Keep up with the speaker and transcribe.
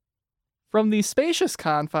From the spacious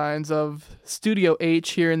confines of Studio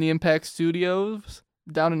H here in the Impact Studios,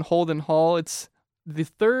 down in Holden Hall, it's the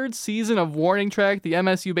third season of Warning Track, the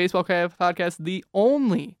MSU Baseball Podcast, the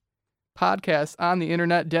only podcast on the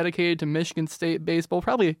internet dedicated to Michigan State baseball,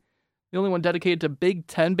 probably the only one dedicated to Big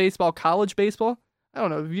Ten baseball, college baseball. I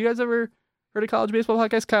don't know, have you guys ever heard of College Baseball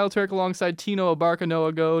Podcast? Kyle Turk alongside Tino Abarca,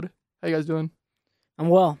 Noah Goad. How you guys doing? I'm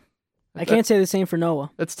well. I can't say the same for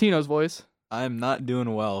Noah. That's Tino's voice. I'm not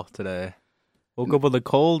doing well today. Woke up with a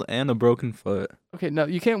cold and a broken foot. Okay, no,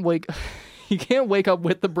 you can't wake up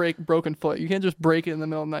with the broken foot. You can't just break it in the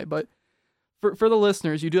middle of the night. But for the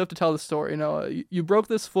listeners, you do have to tell the story. You know, you broke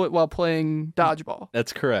this foot while playing dodgeball.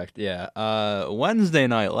 That's correct, yeah. Wednesday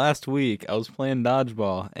night last week, I was playing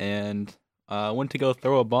dodgeball and went to go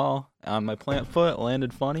throw a ball on my plant foot,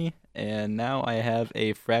 landed funny, and now I have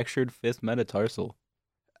a fractured fifth metatarsal.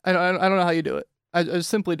 I don't know how you do it. I just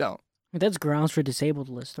simply don't. That's grounds for disabled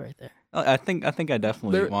list right there. I think I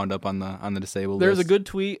definitely wound up on the disabled There's list. a good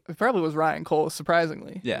tweet. It probably was Ryan Cole,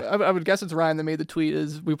 surprisingly. Yeah. I would guess it's Ryan that made the tweet.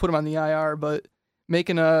 Is we put him on the IR, but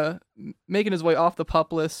making his way off the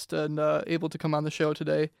PUP list and able to come on the show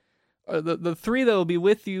today. The three that will be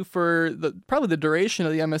with you for probably the duration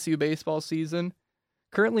of the MSU baseball season.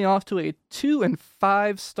 Currently off to a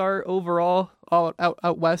 2-5 start overall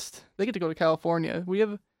out west. They get to go to California. We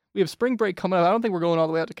have spring break coming up. I don't think we're going all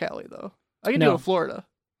the way out to Cali though. I get to go to Florida.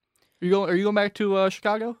 Are you going back to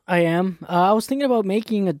Chicago? I am. I was thinking about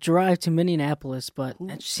making a drive to Minneapolis, but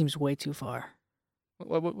that just seems way too far.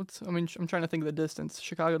 I'm trying to think of the distance.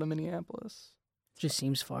 Chicago to Minneapolis. It just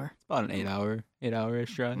seems far. It's about an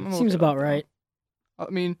 8-hour-ish drive. Seems about right. I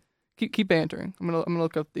mean, keep bantering. I'm gonna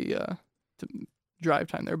look up the drive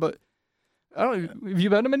time there. But I don't know. Have you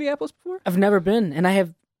been to Minneapolis before? I've never been, and I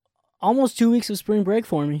have almost 2 weeks of spring break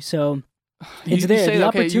for me, so it's there. Say, the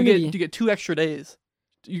okay, opportunity. you get 2 extra days.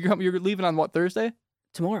 You're leaving on what, Thursday?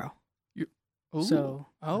 Tomorrow. Ooh. So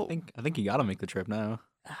I think you gotta make the trip now.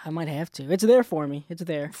 I might have to. It's there for me. It's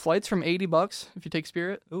there. Flights from $80 if you take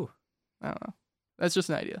Spirit. Ooh, I don't know. That's just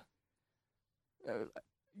an idea.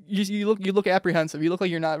 You look apprehensive. You look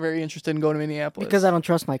like you're not very interested in going to Minneapolis. Because I don't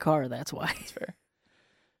trust my car, that's why. That's fair.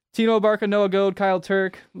 Tino Abarca, Noah Goad, Kyle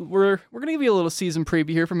Turk. We're gonna give you a little season preview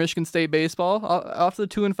here for Michigan State baseball. After the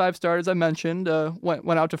 2-5 start, as I mentioned,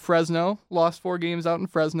 went out to Fresno, lost 4 games out in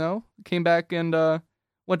Fresno, came back and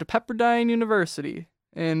went to Pepperdine University.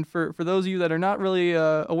 And for those of you that are not really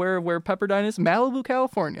aware of where Pepperdine is, Malibu,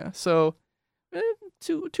 California. So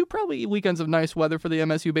two probably weekends of nice weather for the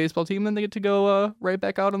MSU baseball team. Then they get to go right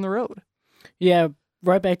back out on the road. Yeah,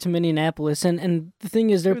 right back to Minneapolis. And the thing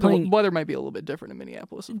is, they're playing... The weather might be a little bit different in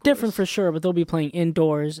Minneapolis. Different for sure, but they'll be playing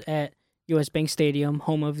indoors at U.S. Bank Stadium,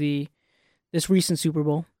 home of this recent Super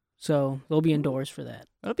Bowl. So they'll be indoors for that.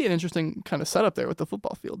 That'll be an interesting kind of setup there with the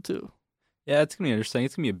football field, too. yeah, it's gonna be interesting.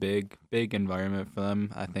 It's gonna be a big environment for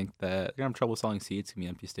them. I think that they're gonna have trouble selling seats. It's gonna be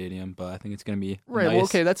an empty stadium, but I think it's gonna be Right. nice. Well,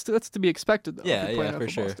 okay, that's to be expected, though. Yeah, if you're playing yeah, in a for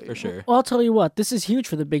football sure, stadium. for sure. Well, I'll tell you what, this is huge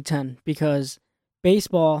for the Big Ten because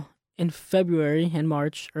baseball in February and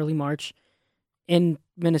March, early March, in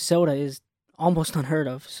Minnesota is almost unheard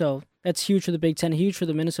of. So that's huge for the Big Ten, huge for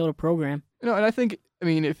the Minnesota program. And I think, I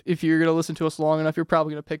mean, if you're gonna listen to us long enough, you're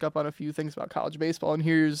probably gonna pick up on a few things about college baseball. And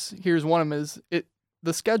here's one of them: is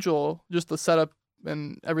the schedule, just the setup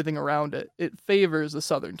and everything around it. It favors the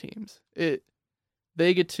Southern teams.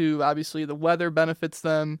 They get to, obviously, the weather benefits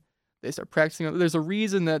them. They start practicing. There's a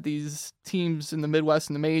reason that these teams in the Midwest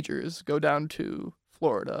and the majors go down to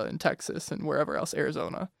Florida and Texas and wherever else,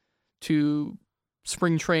 Arizona, to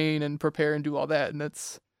spring train and prepare and do all that. And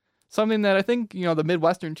that's something that I think, the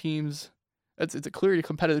Midwestern teams, it's a clearly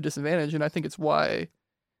competitive disadvantage. And I think it's why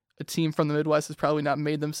a team from the Midwest has probably not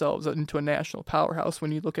made themselves into a national powerhouse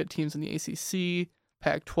when you look at teams in the ACC,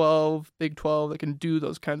 Pac-12, Big 12 that can do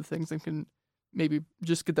those kind of things and can maybe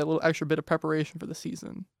just get that little extra bit of preparation for the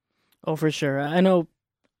season. Oh, for sure. I know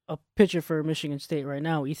a pitcher for Michigan State right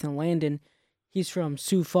now, Ethan Landon. He's from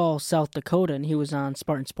Sioux Falls, South Dakota, and he was on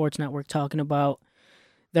Spartan Sports Network talking about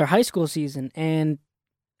their high school season. And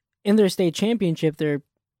in their state championship,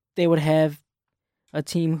 they would have a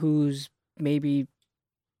team who's maybe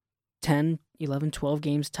 10, 11, 12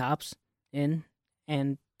 games tops in,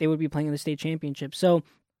 and they would be playing in the state championship. So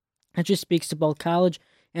it just speaks to both college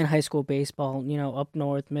and high school baseball, up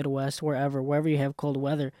north, Midwest, wherever you have cold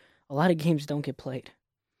weather. A lot of games don't get played.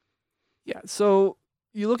 Yeah, so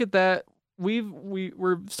you look at that.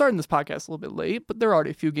 We're starting this podcast a little bit late, but there are already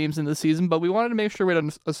a few games in the season. But we wanted to make sure we had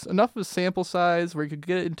enough of a sample size where you could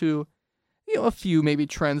get into, a few maybe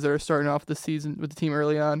trends that are starting off the season with the team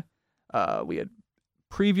early on. We had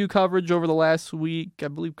preview coverage over the last week, I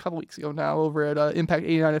believe a couple weeks ago now, over at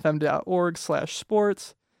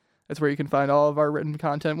impact89fm.org/sports. That's where you can find all of our written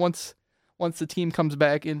content. Once the team comes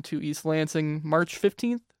back into East Lansing, March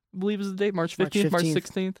 15th, I believe is the date, March 15th, March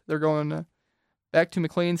 16th. They're going back to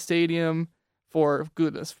McLean Stadium for,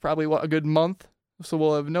 goodness, probably a good month. So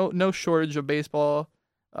we'll have no shortage of baseball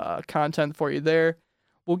content for you there.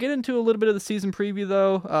 We'll get into a little bit of the season preview,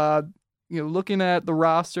 though. Looking at the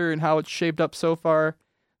roster and how it's shaped up so far, I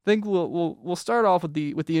think we'll start off with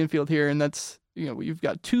the infield here, and that's we've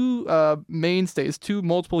got two mainstays, two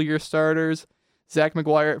multiple year starters, Zach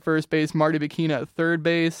McGuire at first base, Marty Bikina at third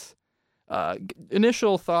base.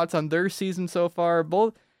 Initial thoughts on their season so far.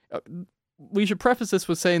 Both. We should preface this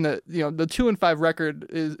with saying that the 2-5 record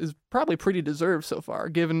is probably pretty deserved so far,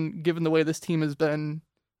 given the way this team has been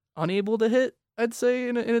unable to hit, I'd say,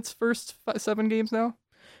 in its first 7 games now.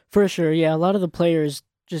 For sure, yeah. A lot of the players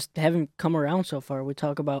just haven't come around so far. We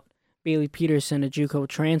talk about Bailey Peterson, a JUCO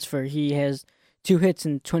transfer. He has 2 hits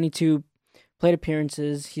in 22 plate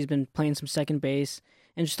appearances. He's been playing some second base,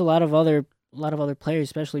 and just a lot of other players,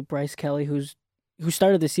 especially Bryce Kelly, who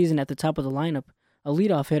started the season at the top of the lineup, a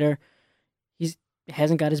leadoff hitter. He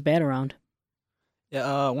hasn't got his bat around.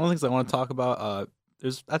 Yeah, one of the things I want to talk about, I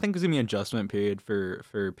think there's gonna be an adjustment period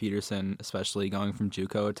for Peterson, especially going from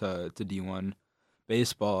JUCO to D1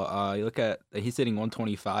 baseball. You look at he's hitting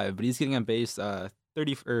 125, but he's getting on base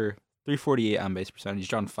 348 on base percentage. He's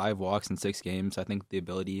drawn 5 walks in 6 games. I think the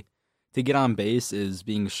ability to get on base is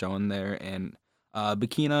being shown there. And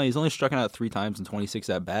Bikina, he's only struck out 3 times in 26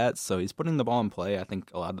 at bats, so he's putting the ball in play. I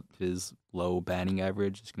think a lot of his low batting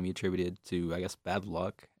average is going to be attributed to, I guess, bad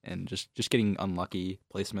luck and just getting unlucky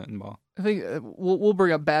placement in ball. I think we'll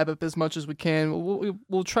bring up BABIP as much as we can.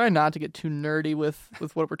 We'll try not to get too nerdy with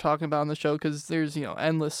what we're talking about on the show, because there's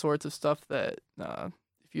endless sorts of stuff that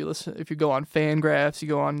if you go on Fangraphs, you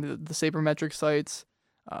go on the sabermetric sites.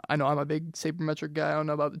 I know I'm a big sabermetric guy. I don't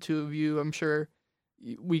know about the two of you. I'm sure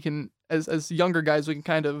we can, as younger guys, we can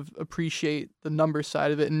kind of appreciate the number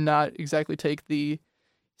side of it and not exactly take the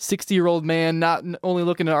 60-year-old man not only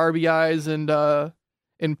looking at RBIs and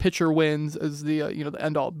pitcher wins as the the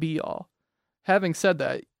end all be all. Having said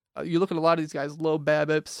that, you look at a lot of these guys, low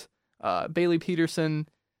BABIPs. Bailey Peterson,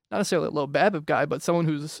 not necessarily a low BABIP guy, but someone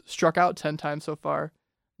who's struck out 10 times so far.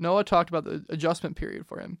 Noah talked about the adjustment period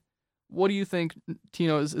for him. What do you think,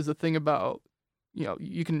 Tino, is the thing about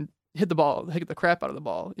you can hit the crap out of the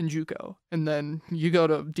ball in JUCO, and then you go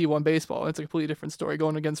to D1 baseball, and it's a completely different story.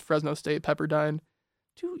 Going against Fresno State, Pepperdine,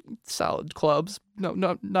 2 solid clubs,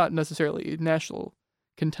 not necessarily national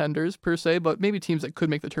contenders per se, but maybe teams that could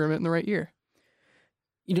make the tournament in the right year.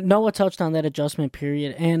 Noah touched on that adjustment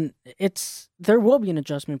period, and there will be an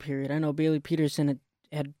adjustment period. I know Bailey Peterson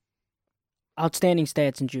had outstanding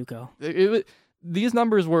stats in JUCO. These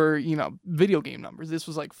numbers were, video game numbers. This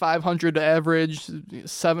was like 500 average,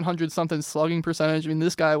 700 something slugging percentage. I mean,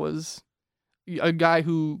 this guy was a guy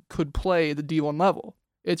who could play the D1 level.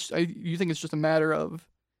 You think it's just a matter of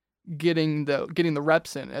getting the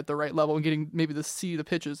reps in at the right level and getting maybe to see the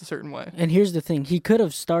pitches a certain way. And here's the thing: he could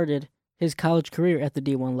have started his college career at the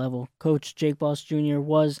D1 level. Coach Jake Boss Jr.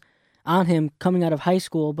 was on him coming out of high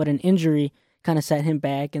school, but an injury kind of set him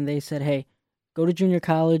back, and they said, "Hey, go to junior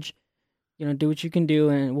college. Do what you can do,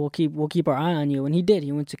 and we'll keep our eye on you." And he did.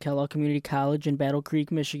 He went to Kellogg Community College in Battle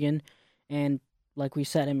Creek, Michigan, and like we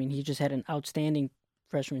said, I mean, he just had an outstanding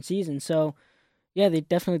freshman season. So, yeah, they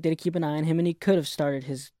definitely did keep an eye on him, and he could have started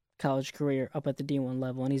his college career up at the D1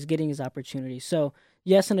 level, and he's getting his opportunity. So,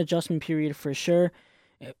 yes, an adjustment period for sure.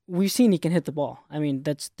 We've seen he can hit the ball. I mean,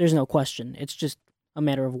 there's no question. It's just a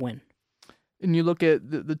matter of when. And you look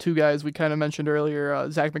at the 2 guys we kind of mentioned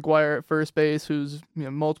earlier, Zach McGuire at first base, who's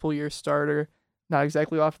multiple year starter, not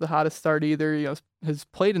exactly off the hottest start either. Has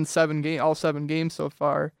played in all 7 games so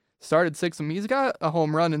far. Started 6 of them. He's got a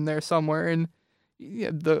home run in there somewhere, and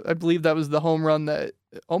I believe that was the home run that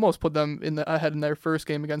almost put them ahead in their first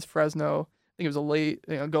game against Fresno. I think it was a late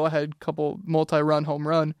go ahead couple multi-run home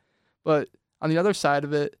run, but on the other side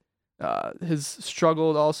of it, has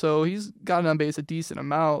struggled also. He's gotten on base a decent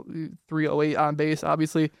amount, 308 on base.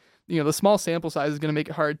 Obviously, the small sample size is going to make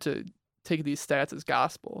it hard to take these stats as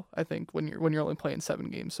gospel, I think, when you're only playing 7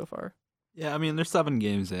 games so far. Yeah, I mean, there's 7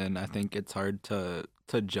 games in. I think it's hard to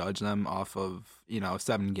judge them off of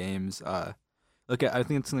 7 games. I think it's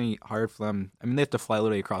going to be hard for them. I mean, they have to fly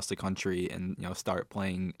literally across the country and start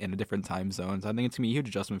playing in a different time zone. So I think it's going to be a huge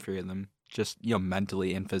adjustment for them, just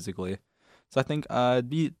mentally and physically. So I think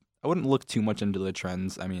I wouldn't look too much into the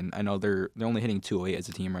trends. I mean, I know they're only hitting 208 as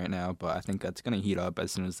a team right now, but I think that's going to heat up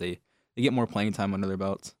as soon as they get more playing time under their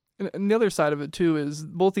belts. And the other side of it too is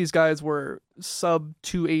both these guys were sub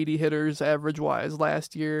 280 hitters average wise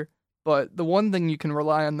last year, but the one thing you can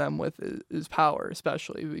rely on them with is power,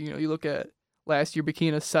 especially. You look at last year,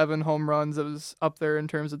 Bikina 7 home runs. It was up there in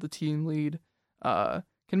terms of the team lead.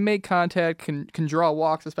 Can make contact, can draw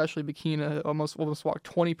walks, especially Bikina almost walked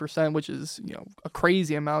 20%, which is a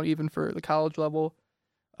crazy amount even for the college level.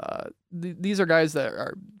 These are guys that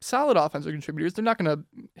are solid offensive contributors. They're not going to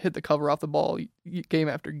hit the cover off the ball game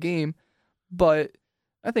after game, but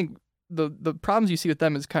I think the problems you see with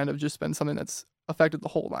them has kind of just been something that's affected the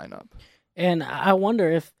whole lineup. And I wonder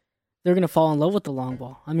if they're going to fall in love with the long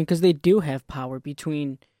ball. I mean, because they do have power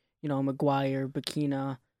between, McGuire,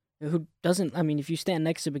 Bikina, who doesn't. I mean, if you stand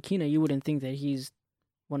next to Bikina, you wouldn't think that he's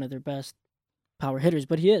one of their best power hitters,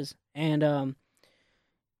 but he is. And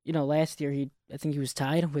last year I think he was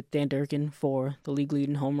tied with Dan Durkin for the league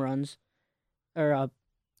leading home runs, or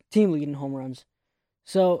team leading home runs.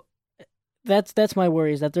 So that's my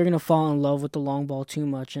worry, is that they're gonna fall in love with the long ball too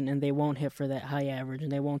much, and they won't hit for that high average,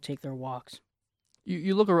 and they won't take their walks.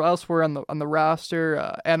 You look elsewhere on the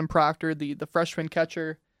roster. Adam Proctor, the freshman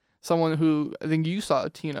catcher, someone who I think you saw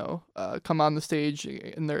Tino come on the stage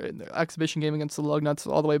in their exhibition game against the Lugnuts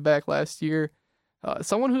all the way back last year.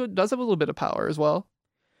 Someone who does have a little bit of power as well.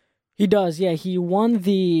 He does, yeah. He won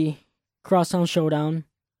the Crosstown Showdown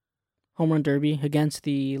Home Run Derby against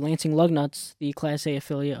the Lansing Lugnuts, the Class A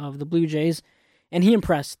affiliate of the Blue Jays, and he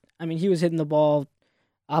impressed. I mean, he was hitting the ball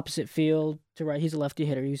opposite field to right. He's a lefty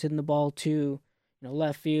hitter. He was hitting the ball to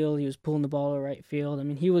left field. He was pulling the ball to right field. I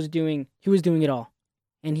mean, he was doing it all,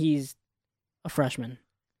 and he's a freshman.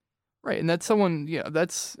 Right, and that's someone.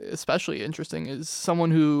 That's especially interesting. Is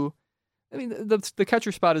someone who, I mean, the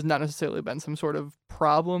catcher spot has not necessarily been some sort of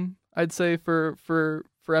problem, I'd say, for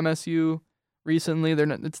MSU recently.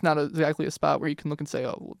 It's not exactly a spot where you can look and say,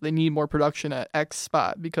 oh, well, they need more production at X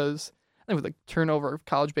spot, because I think with the turnover of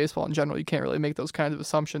college baseball in general, you can't really make those kinds of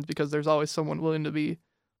assumptions because there's always someone willing to be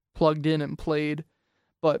plugged in and played.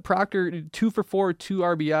 But Proctor, 2 for 4, 2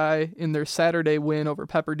 RBI in their Saturday win over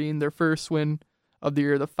Pepperdine, their first win of the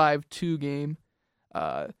year, the 5-2 game.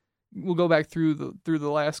 We'll go back through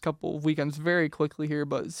the last couple of weekends very quickly here,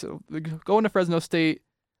 but so going to Fresno State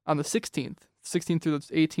on the 16th through the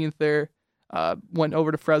 18th there, went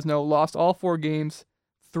over to Fresno, lost all 4 games,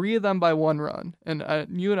 3 of them by 1 run. And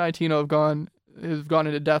you and I, Tino, have gone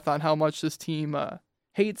into depth on how much this team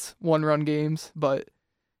hates 1-run games, but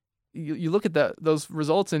you look at those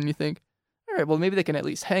results and you think, all right, well, maybe they can at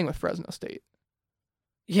least hang with Fresno State.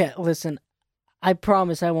 Yeah, listen, I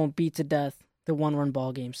promise I won't beat to death the 1-run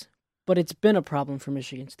ball games. But it's been a problem for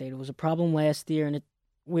Michigan State. It was a problem last year, and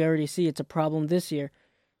we already see it's a problem this year.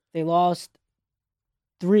 They lost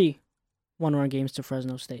 3 1-run games to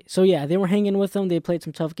Fresno State. So yeah, they were hanging with them. They played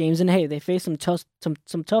some tough games, and hey, they faced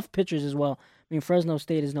some tough pitchers as well. I mean, Fresno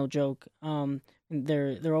State is no joke.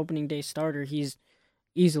 Their opening day starter, he's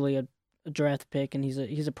easily a draft pick, and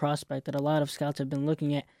he's a prospect that a lot of scouts have been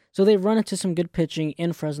looking at. So they've run into some good pitching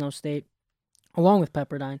in Fresno State, along with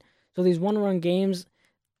Pepperdine. So these 1-run games,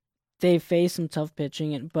 they face some tough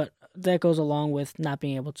pitching, but that goes along with not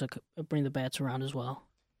being able to bring the bats around as well.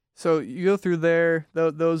 So you go through there;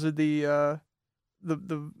 those are the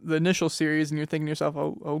initial series, and you're thinking to yourself,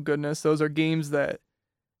 "Oh goodness, those are games that,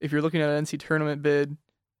 if you're looking at an NC tournament bid,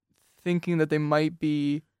 thinking that they might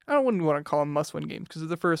be, I wouldn't want to call them must-win games because they're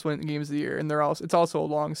the first win games of the year, and it's also a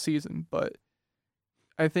long season. But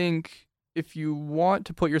I think if you want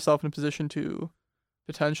to put yourself in a position to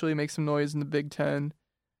potentially make some noise in the Big Ten,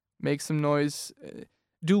 make some noise,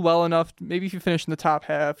 do well enough, maybe if you finish in the top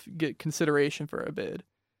half, get consideration for a bid.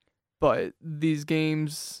 But these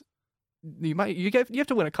games, you have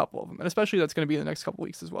to win a couple of them, and especially that's going to be in the next couple of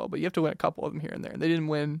weeks as well. But you have to win a couple of them here and there, and they didn't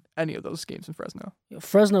win any of those games in Fresno.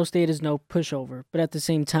 Fresno State is no pushover, but at the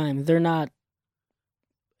same time, they're not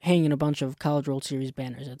hanging a bunch of College World Series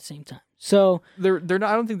banners at the same time. So they're not.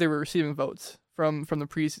 I don't think they were receiving votes from the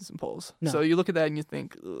preseason polls. No. So you look at that and you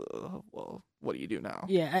think, well, what do you do now?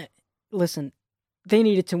 Yeah, listen, they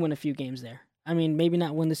needed to win a few games there. I mean, maybe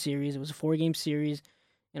not win the series. It was a 4-game series.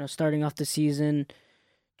 Starting off the season,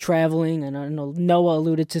 traveling, and I know Noah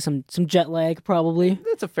alluded to some jet lag probably.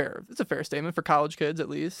 It's a fair statement for college kids at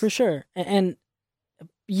least. For sure. And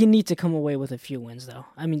you need to come away with a few wins though.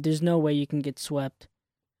 I mean, there's no way you can get swept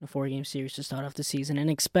in a 4-game series to start off the season and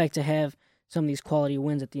expect to have some of these quality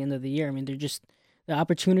wins at the end of the year. I mean, the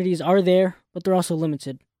opportunities are there, but they're also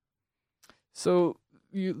limited. So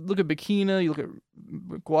you look at Bikina, you look at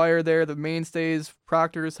McGuire there, the mainstays.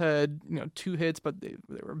 Proctor's had 2 hits, but they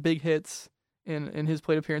were big hits in his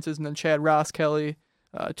plate appearances. And then Chad Ross Kelly,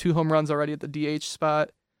 2 home runs already at the DH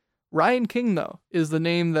spot. Ryan King, though, is the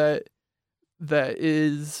name that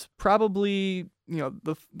is probably,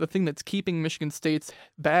 the thing that's keeping Michigan State's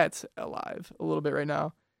bats alive a little bit right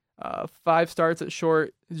now. 5 starts at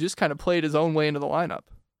short. He just kind of played his own way into the lineup.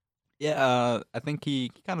 Yeah, I think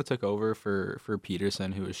he kind of took over for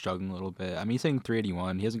Peterson, who was struggling a little bit. I mean, he's hitting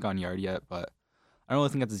 381. He hasn't gone yard yet, but I don't really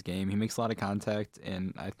think that's his game. He makes a lot of contact,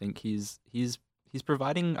 and I think he's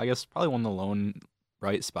providing, I guess, probably one of the lone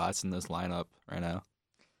bright spots in this lineup right now.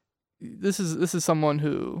 This is someone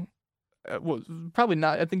who was probably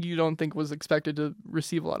not. I think you don't think was expected to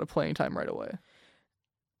receive a lot of playing time right away.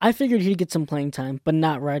 I figured he'd get some playing time, but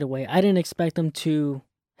not right away. I didn't expect him to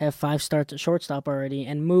have 5 starts at shortstop already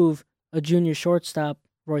and move a junior shortstop,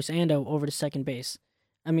 Royce Ando, over to second base.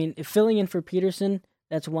 I mean, if filling in for Peterson,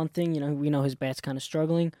 that's one thing. We know his bat's kind of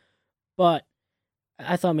struggling, but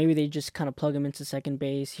I thought maybe they'd just kind of plug him into second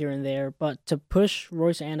base here and there. But to push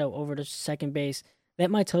Royce Ando over to second base,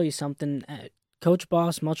 that might tell you something. Coach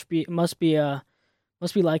Boss must be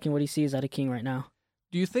liking what he sees out of King right now.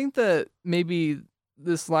 Do you think that maybe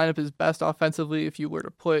this lineup is best offensively if you were to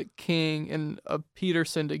put King and a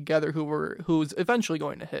Peterson together, who's eventually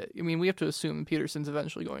going to hit? I mean, we have to assume Peterson's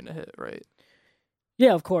eventually going to hit, right?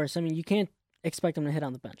 Yeah, of course. I mean, you can't expect him to hit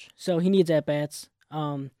on the bench, so he needs at bats.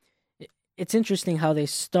 It's interesting how they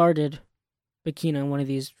started Bakina in one of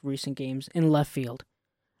these recent games in left field.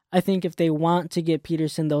 I think if they want to get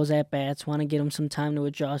Peterson those at bats, want to get him some time to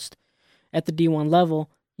adjust at the D1 level,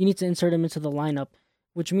 you need to insert him into the lineup,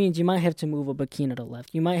 which means you might have to move a Bakina to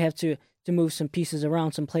left. You might have to move some pieces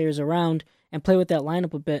around, some players around, and play with that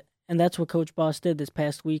lineup a bit. And that's what Coach Boss did this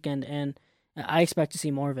past weekend, and I expect to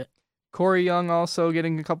see more of it. Corey Young also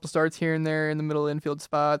getting a couple starts here and there in the middle infield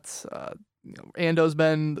spots. Ando's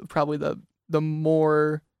been probably the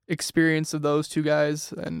more experienced of those two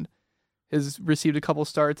guys and has received a couple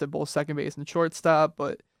starts at both second base and shortstop,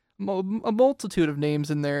 but a multitude of names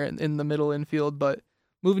in there in the middle infield. But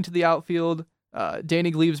moving to the outfield,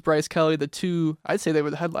 Danny Gleaves, Bryce Kelly, the two, I'd say they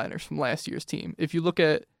were the headliners from last year's team. If you look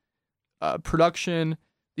at production,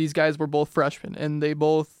 these guys were both freshmen, and they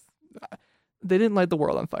didn't light the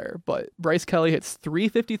world on fire. But Bryce Kelly hits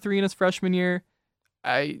 .353 in his freshman year.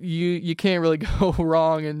 You can't really go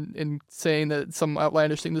wrong in saying that it's some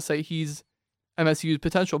outlandish thing to say he's MSU's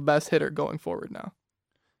potential best hitter going forward now.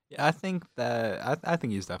 Yeah, I think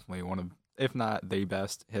he's definitely one of, if not the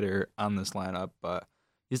best hitter on this lineup, but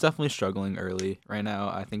he's definitely struggling early right now.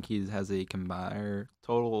 I think he has a combined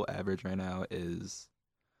total average right now is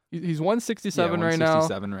he's 167 right now.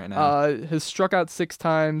 167 right now. Has struck out 6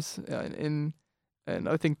 times in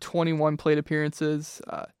I think 21 plate appearances.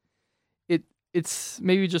 It's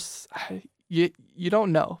maybe just you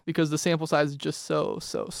don't know because the sample size is just so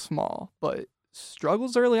small, but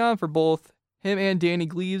struggles early on for both him and Danny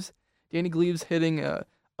Gleaves. Danny Gleaves hitting a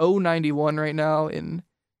 .091 right now in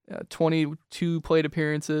 22 plate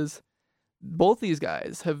appearances. Both these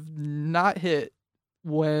guys have not hit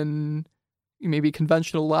when maybe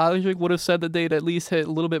conventional logic would have said that they'd at least hit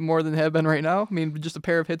a little bit more than they have been right now. I mean, just a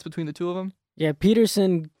pair of hits between the two of them. Yeah,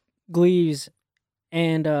 Peterson, Gleaves,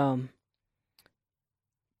 and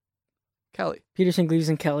Kelly. Peterson, Gleaves,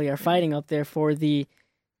 and Kelly are fighting up there for the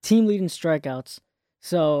team leading strikeouts.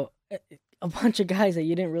 So a bunch of guys that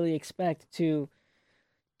you didn't really expect to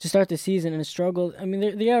start the season and struggle. I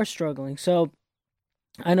mean, they are struggling. So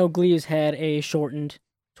I know Gleaves had a shortened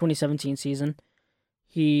 2017 season.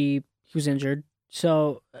 He was injured.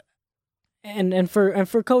 So and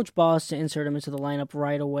for Coach Boss to insert him into the lineup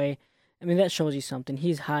right away, I mean, that shows you something.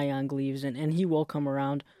 He's high on Gleaves, and he will come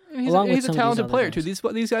around. He's a talented player, too.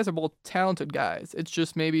 These guys are both talented guys. It's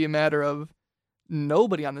just maybe a matter of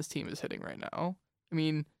nobody on this team is hitting right now. I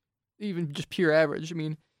mean, even just pure average. I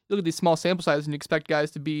mean, you look at these small sample sizes and you expect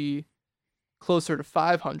guys to be closer to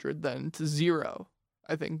 500 than to 0.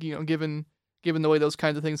 I think, given the way those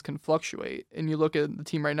kinds of things can fluctuate. And you look at the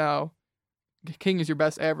team right now, King is your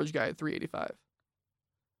best average guy at 385.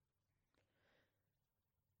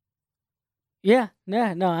 Yeah,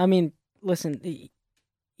 no, I mean, listen, he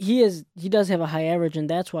does have a high average, and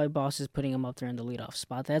that's why Boss is putting him up there in the leadoff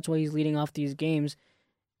spot. That's why he's leading off these games.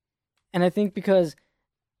 And I think it's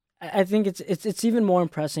even more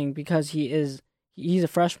impressive because he's a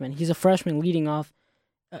freshman. He's a freshman leading off.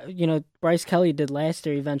 Bryce Kelly did last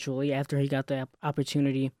year eventually after he got the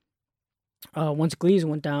opportunity. Once Gleaves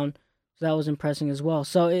went down, so that was impressive as well.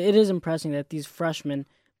 So it is impressive that these freshmen,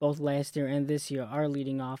 both last year and this year, are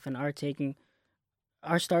leading off and are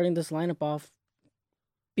starting this lineup off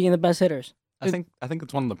being the best hitters. I think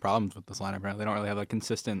that's one of the problems with this lineup. Right? They don't really have a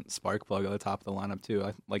consistent spark plug at the top of the lineup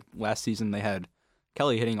too. Like last season, they had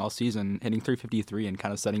Kelly hitting all season, hitting .353, and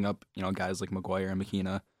kind of setting up guys like McGuire and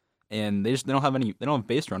McKenna and they don't have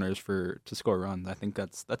base runners to score runs. I think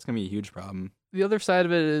that's gonna be a huge problem. The other side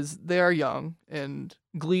of it is they are young, and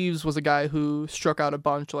Gleaves was a guy who struck out a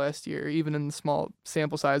bunch last year, even in the small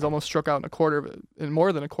sample size, almost struck out in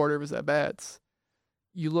more than a quarter of his at bats.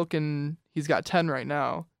 You look, and he's got 10 right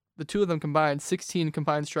now. The two of them combined, 16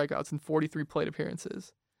 combined strikeouts and 43 plate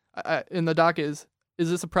appearances. In the doc is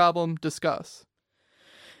this a problem? Discuss.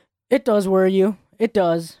 It does worry you. It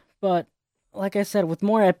does, but like I said, with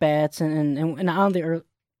more at bats and on the early,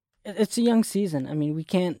 it's a young season. I mean, we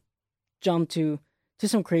can't jump to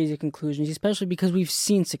some crazy conclusions, especially because we've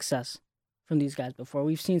seen success from these guys before.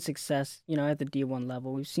 We've seen success, at the D1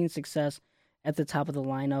 level. We've seen success at the top of the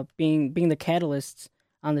lineup, being the catalysts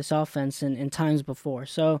on this offense in times before.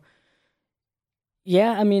 So,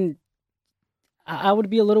 yeah, I mean, I would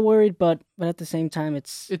be a little worried, but at the same time,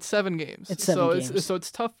 it's 7 games. It's 7 games. So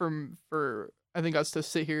it's tough for I think us to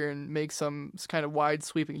sit here and make some kind of wide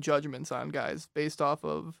sweeping judgments on guys based off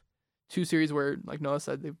of 2 series where, like Noah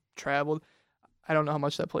said, they've traveled. I don't know how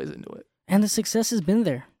much that plays into it. And the success has been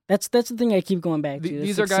there. That's the thing I keep going back to.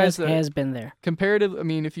 These are guys that has been there. Comparative. I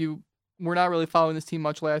mean, we're not really following this team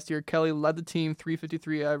much last year. Kelly led the team,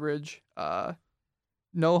 353 average.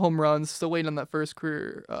 No home runs. Still waiting on that first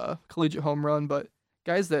career collegiate home run. But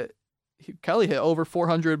guys that Kelly hit over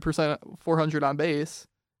 400 on base,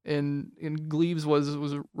 and Gleaves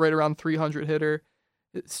was right around 300 hitter.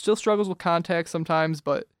 It still struggles with contact sometimes,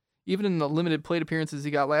 but even in the limited plate appearances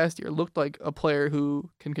he got last year, looked like a player who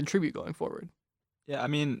can contribute going forward. Yeah, I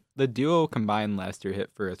mean, the duo combined last year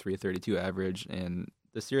hit for a 332 average, and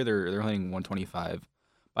this year they're hitting 125.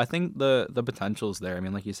 But I think the potential's there. I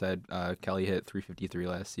mean, like you said, Kelly hit 353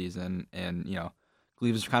 last season, and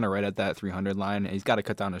Gleaves is kind of right at that 300 line. He's got to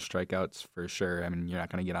cut down his strikeouts for sure. I mean, you're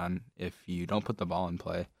not going to get on if you don't put the ball in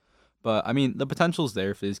play. But I mean, the potential's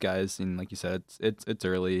there for these guys, and like you said, it's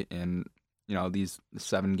early, and these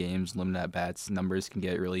 7 games, limited at bats, numbers can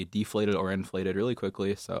get really deflated or inflated really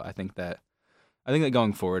quickly. So I think that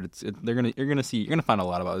going forward, you're gonna find a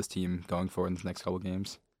lot about this team going forward in the next couple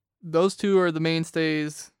games. Those two are the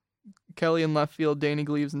mainstays. Kelly in left field, Danny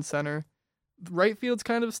Gleaves in center. Right field's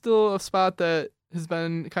kind of still a spot that has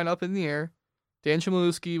been kind of up in the air. Dan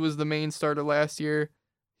Chmielewski was the main starter last year.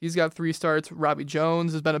 He's got 3 starts. Robbie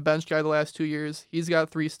Jones has been a bench guy the last 2 years. He's got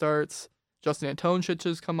 3 starts. Justin Antoncic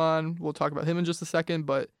has come on. We'll talk about him in just a second,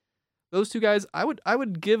 but those 2 guys, I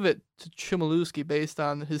would give it to Chmielewski based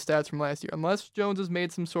on his stats from last year. Unless Jones has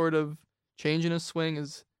made some sort of change in his swing,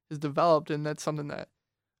 is developed, and that's something that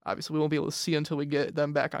obviously we won't be able to see until we get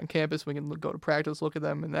them back on campus. We can go to practice, look at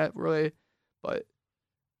them in that way. But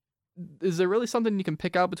is there really something you can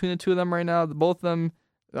pick out between the 2 of them right now? Both of them,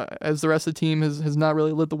 as the rest of the team has not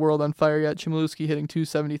really lit the world on fire yet. Chmielewski hitting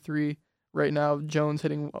 273 right now. Jones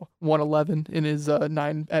hitting 111 in his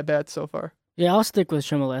 9 at bats so far. Yeah, I'll stick with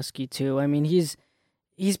Chmielewski too. I mean, he's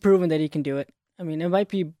proven that he can do it. I mean, it might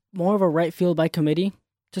be more of a right field by committee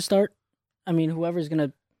to start. I mean, whoever's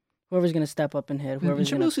gonna step up and hit.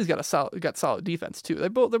 Chmielewski's got solid defense too. They're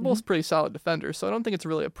both pretty solid defenders, so I don't think it's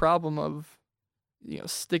really a problem of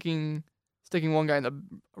sticking one guy in the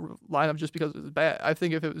lineup just because of his bat. I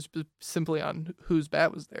think if it was simply on whose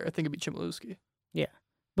bat was there, I think it'd be Chmielewski. Yeah,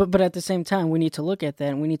 but at the same time, we need to look at that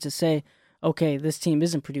and we need to say, okay, this team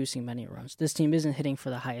isn't producing many runs. This team isn't hitting for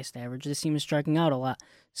the highest average. This team is striking out a lot.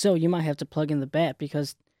 So you might have to plug in the bat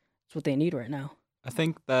because it's what they need right now. I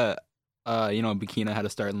think that, Bikina had to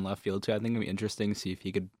start in left field too. I think it'd be interesting to see if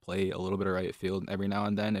he could play a little bit of right field every now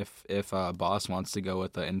and then. If Boss wants to go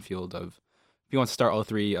with the infield if he wants to start all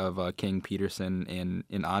 3 of King, Peterson, and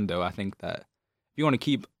Ando, I think that if you want to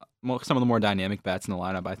keep some of the more dynamic bats in the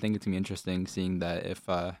lineup, I think it's going to be interesting seeing that if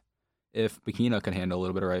Bikina can handle a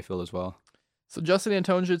little bit of right field as well. So Justin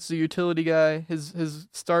Antonic's the utility guy. Has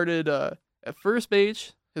started at first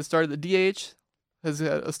base, has started the DH, has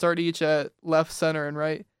had a start each at left, center, and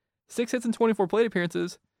right. 6 hits and 24 plate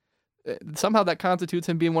appearances. Somehow that constitutes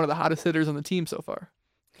him being one of the hottest hitters on the team so far.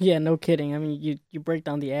 Yeah, no kidding. I mean, you break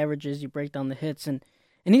down the averages, you break down the hits, and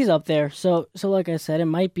he's up there. So like I said, it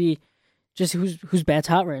might be just whose bat's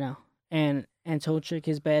hot right now. And Antoncic,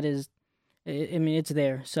 his bat is, I mean, it's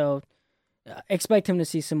there. So expect him to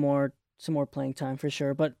see some more playing time for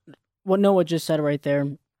sure. But what Noah just said right there,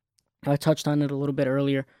 I touched on it a little bit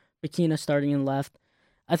earlier. Bikina starting in left.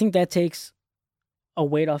 I think that takes a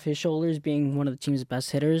weight off his shoulders, being one of the team's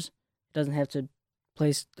best hitters. Doesn't have to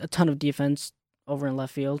place a ton of defense over in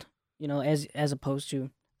left field, as opposed to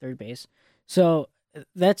third base. So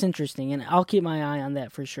that's interesting, and I'll keep my eye on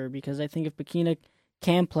that for sure, because I think if Bikina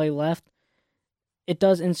can play left, it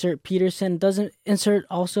does insert Peterson, doesn't insert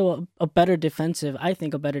also a better defensive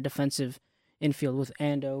infield with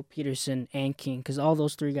Ando, Peterson, and King, because all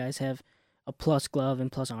those three guys have a plus glove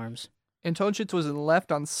and plus arms. And Toncic was in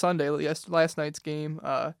left on Sunday, last night's game.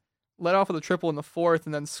 Led off with a triple in the fourth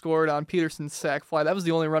and then scored on Peterson's sac fly. That was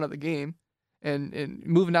the only run of the game. And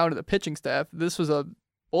moving down to the pitching staff, this was a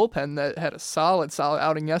bullpen that had a solid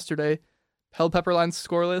outing yesterday. Held Pepperline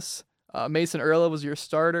scoreless. Mason Erla was your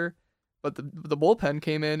starter. But the bullpen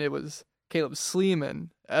came in. It was Caleb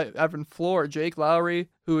Sleeman, Evan Floor, Jake Lowry,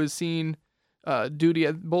 who has seen duty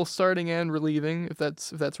at both starting and relieving, if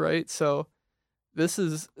that's right. So this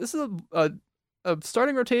is a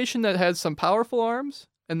starting rotation that has some powerful arms.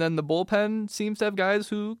 And then the bullpen seems to have guys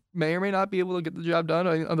who may or may not be able to get the job done.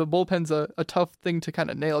 The bullpen's a tough thing to kind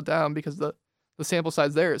of nail down because the sample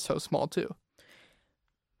size there is so small too.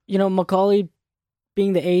 Macaulay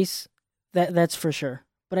being the ace, that's for sure.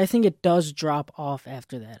 But I think it does drop off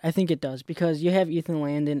after that. I think it does because you have Ethan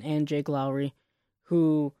Landon and Jake Lowry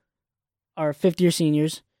who are fifth-year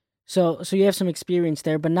seniors. So you have some experience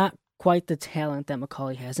there, but not quite the talent that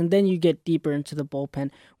Macaulay has. And then you get deeper into the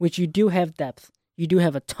bullpen, which you do have depth. You do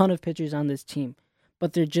have a ton of pitchers on this team,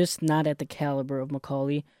 but they're just not at the caliber of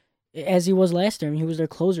Macaulay as he was last year. He was their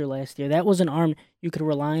closer last year. That was an arm you could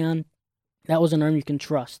rely on. That was an arm you can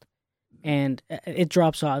trust. And it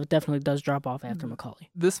drops off. It definitely does drop off after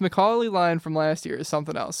Macaulay. This Macaulay line from last year is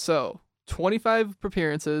something else. So 25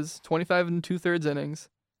 appearances, 25 and 2/3 innings,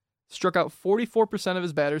 struck out 44% of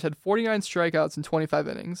his batters, had 49 strikeouts in 25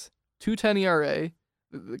 innings, 2.10 ERA.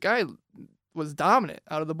 The guy was dominant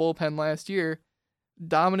out of the bullpen last year.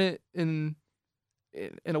 Dominant in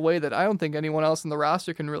a way that I don't think anyone else in the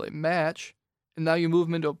roster can really match. And now you move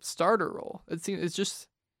him into a starter role. It's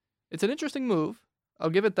an interesting move. I'll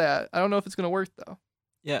give it that. I don't know if it's going to work though.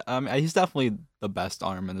 Yeah, he's definitely the best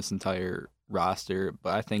arm in this entire roster.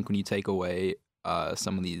 But I think when you take away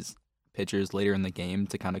some of these pitchers later in the game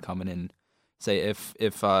to kind of come in and say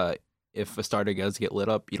if a starter does get lit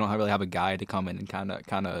up, you don't really have a guy to come in and kind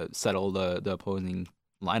of settle the opposing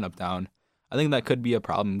lineup down. I think that could be a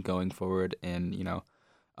problem going forward. And,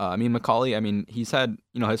 Macaulay, he's had,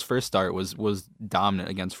 his first start was dominant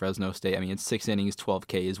against Fresno State. It's 6 innings, 12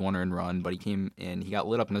 Ks, 1 earned run, but he came in, he got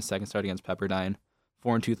lit up in his second start against Pepperdine,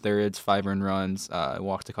 4 2/3, 5 earned runs,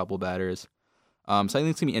 walked a couple batters. So I think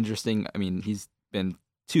it's going to be interesting. He's been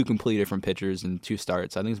 2 completely different pitchers in 2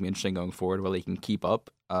 starts. I think it's going to be interesting going forward whether he can keep up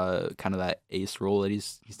kind of that ace role that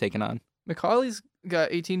he's taken on. Macaulay's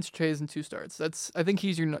got 18 Ks and 2 starts. I think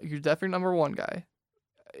he's your definitely number one guy.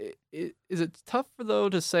 Is it tough though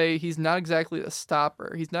to say he's not exactly a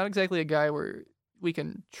stopper? He's not exactly a guy where we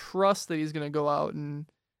can trust that he's going to go out and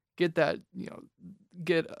get that,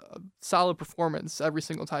 get a solid performance every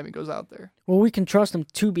single time he goes out there. Well, we can trust him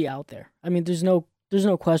to be out there. There's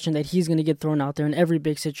no question that he's going to get thrown out there in every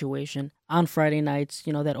big situation on Friday nights.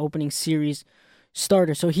 That opening series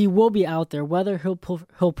starter. So he will be out there. Whether he'll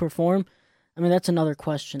perform, that's another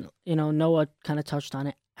question. Noah kind of touched on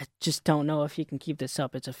it. I just don't know if he can keep this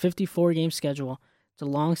up. It's a 54-game schedule. It's a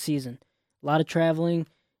long season. A lot of traveling.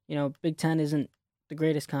 Big Ten isn't the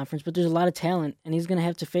greatest conference, but there's a lot of talent, and he's going to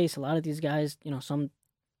have to face a lot of these guys, some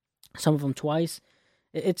of them twice.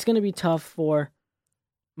 It's going to be tough for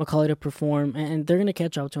Macaulay to perform, and they're going to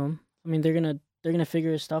catch up to him. They're going to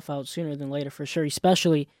figure his stuff out sooner than later for sure,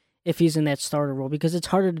 especially if he's in that starter role, because it's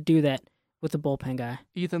harder to do that with the bullpen guy.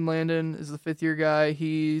 Ethan Landon is the 5th-year guy.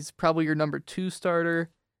 He's probably your number 2 starter.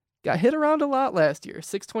 Got hit around a lot last year.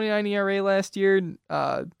 6.29 ERA last year.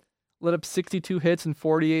 Lit up 62 hits in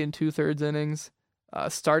 48 and 2/3 innings.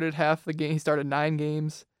 Started half the game. He started 9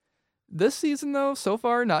 games. This season, though, so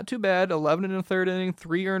far, not too bad. 11 and a third inning,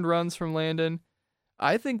 3 earned runs from Landon.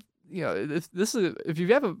 I think if you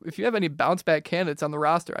have any bounce back candidates on the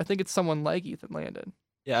roster, I think it's someone like Ethan Landon.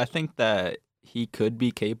 Yeah, I think that he could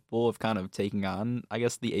be capable of kind of taking on, I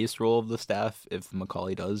guess, the ace role of the staff if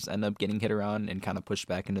Macaulay does end up getting hit around and kind of pushed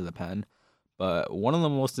back into the pen. But one of the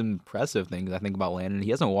most impressive things I think about Landon,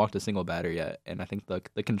 he hasn't walked a single batter yet, and I think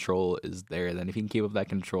the control is there. Then if he can keep up that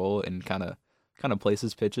control and kind of place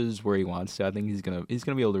his pitches where he wants to, I think he's gonna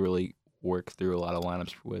be able to really work through a lot of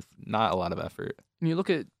lineups with not a lot of effort. And you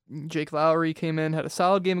look at Jake Lowry, came in, had a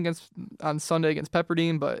solid game on Sunday against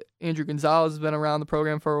Pepperdine, but Andrew Gonzalez has been around the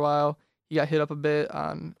program for a while. He got hit up a bit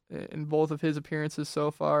in both of his appearances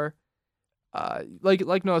so far.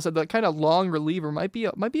 Like Noah said, that kind of long reliever might be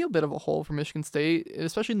a bit of a hole for Michigan State,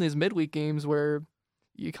 especially in these midweek games where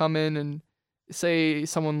you come in and say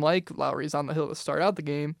someone like Lowry's on the hill to start out the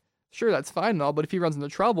game. Sure, that's fine and all, but if he runs into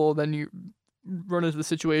trouble, then you run into the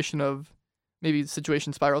situation of maybe the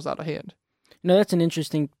situation spirals out of hand. That's an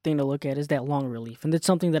interesting thing to look at, is that long relief, and that's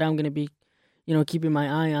something that I'm going to be, keeping my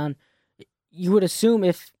eye on. You would assume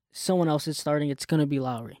if someone else is starting, it's going to be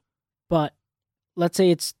Lowry. But let's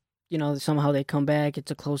say it's, somehow they come back,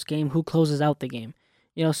 it's a close game. Who closes out the game?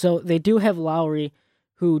 So they do have Lowry,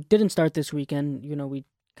 who didn't start this weekend. We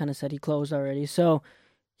kind of said he closed already. So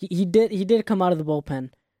he did come out of the bullpen,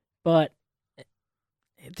 but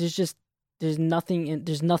there's nothing in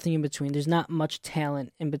between. There's not much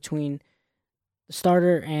talent in between the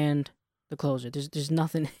starter and the closer. There's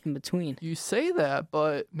nothing in between. You say that,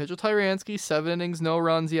 but Mitchell Tyransky, 7 innings, no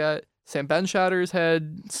runs yet. Sam Benchotter's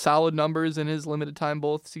had solid numbers in his limited time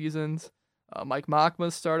both seasons. Mike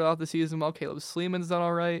Machma started off the season well. Caleb Sleeman's done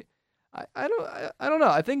all right. I don't know.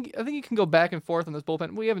 I think you can go back and forth on this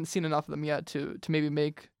bullpen. We haven't seen enough of them yet to maybe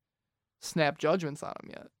make snap judgments on them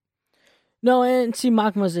yet. No, and see,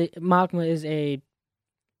 Machma is a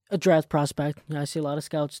draft prospect. I see a lot of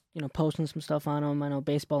scouts, posting some stuff on him. I know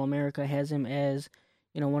Baseball America has him as,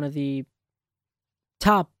 one of the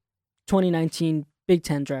top 2019 Big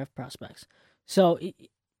Ten draft prospects. So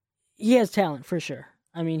he has talent for sure.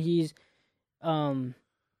 I mean, he's, the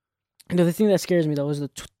thing that scares me though is the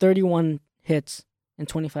 31 hits and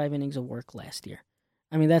 25 innings of work last year.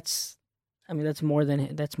 That's more than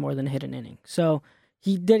a hit an inning. So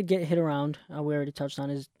he did get hit around. We already touched on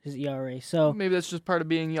his ERA. So maybe that's just part of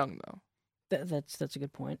being young, though. That's a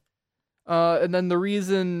good point. And then the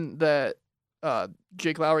reason that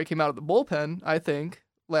Jake Lowry came out of the bullpen, I think,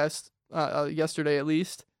 yesterday at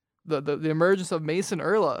least, the emergence of Mason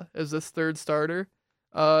Erla as this third starter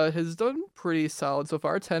has done pretty solid so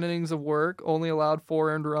far. 10 innings of work, only allowed 4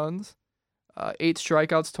 earned runs, 8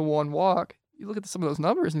 strikeouts to 1 walk. You look at some of those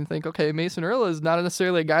numbers and you think, okay, Mason Erla is not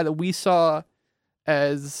necessarily a guy that we saw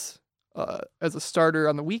as a starter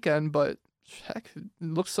on the weekend, but heck, it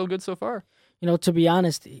looks so good so far. To be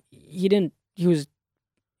honest, he was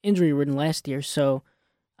injury ridden last year, so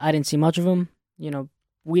I didn't see much of him.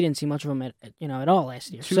 We didn't see much of him at all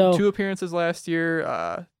last year. Two appearances last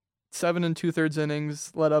year, 7 2/3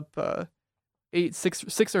 innings, let up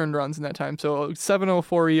 6 earned runs in that time. So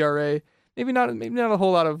 7.04 ERA. Maybe not a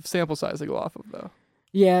whole lot of sample size to go off of though.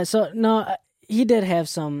 Yeah. So no, he did have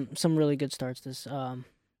some really good starts this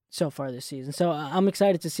so far this season. So I'm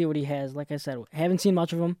excited to see what he has. Like I said, haven't seen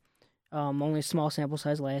much of him. Only a small sample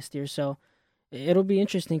size last year, so it'll be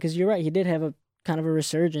interesting because you're right. He did have a kind of a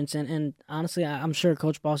resurgence, and honestly, I'm sure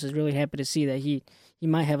Coach Boss is really happy to see that he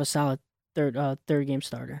might have a solid third game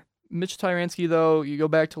starter. Mitch Tyransky, though, you go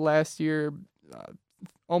back to last year,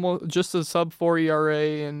 almost just a sub-4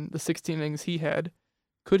 ERA in the 16 innings he had.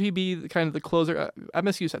 Could he be the closer?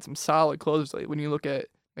 MSU's had some solid closers lately. When you look at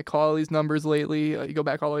McCauley's numbers lately, you go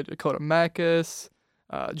back all the way to Dakota Makis,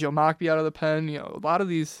 Joe Mockbee out of the pen. A lot of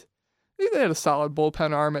these, I think they had a solid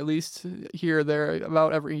bullpen arm at least here or there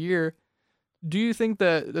about every year. Do you think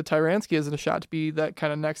that the Tyransky has a shot to be that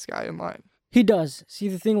kind of next guy in line? He does. See,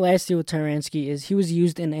 the thing last year with Tyransky is he was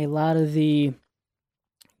used in a lot of the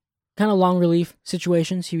kind of long relief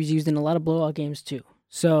situations. He was used in a lot of blowout games too.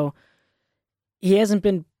 So he hasn't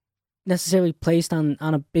been necessarily placed on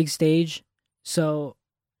a big stage. So,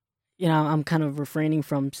 I'm kind of refraining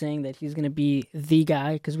from saying that he's going to be the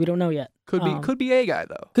guy because we don't know yet. Could be a guy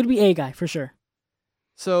though. Could be a guy for sure.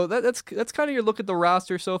 So that's kind of your look at the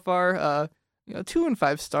roster so far.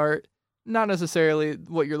 2-5 start. Not necessarily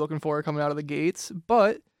what you're looking for coming out of the gates,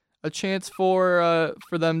 but a chance for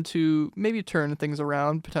them to maybe turn things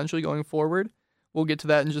around potentially going forward. We'll get to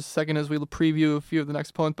that in just a second as we preview a few of the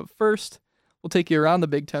next opponents. But first, we'll take you around the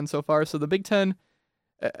Big Ten so far. So the Big Ten,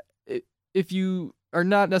 if you are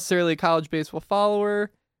not necessarily a college baseball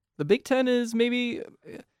follower, the Big Ten is maybe,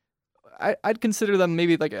 I'd consider them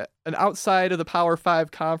maybe like an outside of the Power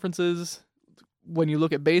 5 conferences when you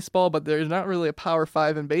look at baseball, but there's not really a Power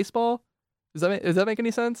 5 in baseball. Does that make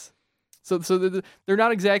any sense? So they're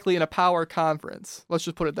not exactly in a power conference. Let's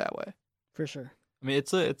just put it that way. For sure. I mean,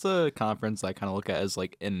 it's a conference I kind of look at as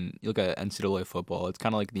like you look at NCAA football. It's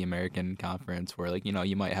kind of like the American Conference where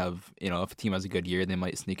you might have if a team has a good year, they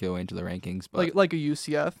might sneak away into the rankings. But like a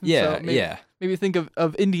UCF. Yeah, So maybe think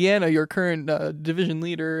of Indiana, your current division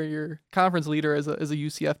leader, your conference leader as a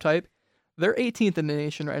UCF type. They're 18th in the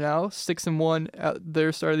nation right now, 6-1 at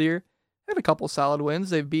their start of the year. They had a couple solid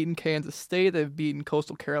wins. They've beaten Kansas State. They've beaten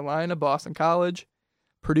Coastal Carolina, Boston College.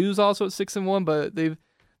 Purdue's also at 6-1, but they've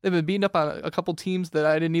been beating up on a couple teams that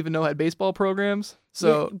I didn't even know had baseball programs.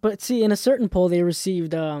 So, yeah, but see, in a certain poll, they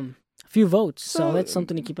received a few votes, so that's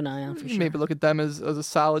something to keep an eye on for sure. Maybe look at them as a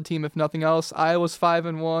solid team, if nothing else. Iowa's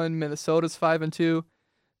 5-1, Minnesota's 5-2.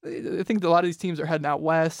 I think a lot of these teams are heading out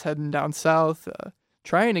west, heading down south,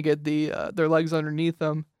 trying to get their legs underneath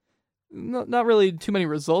them. Not really too many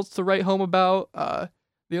results to write home about.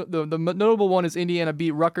 The notable one is Indiana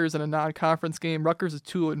beat Rutgers in a non-conference game. Rutgers is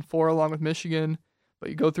 2-4 along with Michigan. But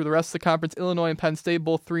you go through the rest of the conference. Illinois and Penn State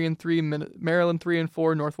both 3-3. Maryland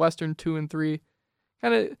 3-4. Northwestern 2-3.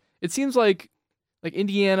 Kind of, it seems like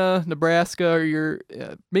Indiana, Nebraska, or your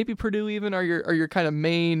maybe Purdue even are your kind of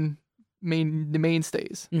mainstays.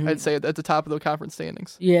 Mhm. I'd say at the top of the conference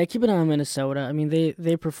standings. Yeah, keep an eye on Minnesota. I mean,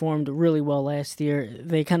 they performed really well last year.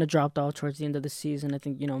 They kind of dropped off towards the end of the season. I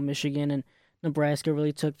think Michigan and Nebraska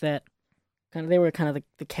really took that. They were kind of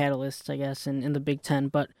the catalysts, I guess, in the Big Ten.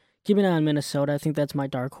 But keep an eye on Minnesota. I think that's my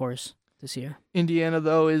dark horse this year. Indiana,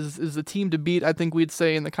 though, is the team to beat. I think we'd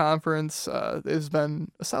say in the conference. It's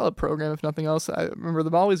been a solid program, if nothing else. I remember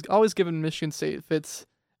them always giving Michigan State fits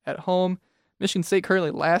at home. Michigan State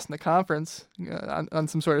currently last in the conference on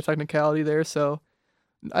some sort of technicality there. So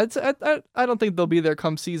I don't think they'll be there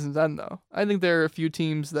come season's end, though. I think there are a few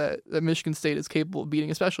teams that Michigan State is capable of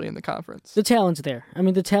beating, especially in the conference. The talent's there. I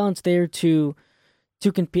mean, the talent's there to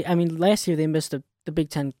compete. I mean, last year they missed the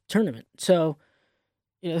Big Ten tournament. So,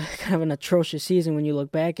 kind of an atrocious season when you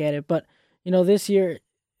look back at it. But, this year,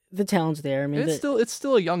 the talent's there. I mean, it's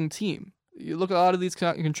still a young team. You look at a lot of these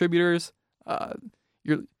contributors.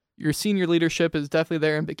 Your senior leadership is definitely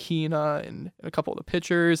there in Bikina and a couple of the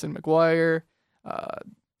pitchers and McGuire.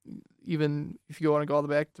 Even if you want to go all the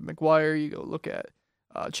way back to McGuire, you go look at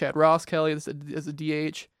Chad Ross Kelly as a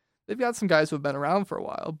DH. They've got some guys who have been around for a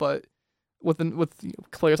while, but with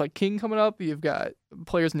players like King coming up, you've got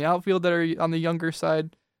players in the outfield that are on the younger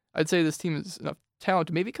side. I'd say this team is enough talent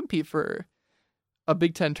to maybe compete for a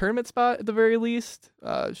Big Ten tournament spot at the very least.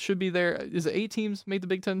 Should be there. Is it 8 teams make the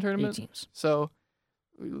Big Ten tournament? 8 teams. So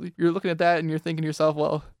you're looking at that and you're thinking to yourself,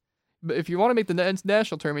 well, if you want to make the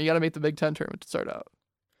national tournament, you got to make the Big Ten tournament to start out.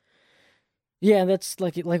 Yeah, that's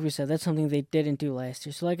like we said, that's something they didn't do last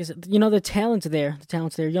year. So like I said, the talent's there. The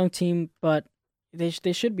talent's there. Young team, but they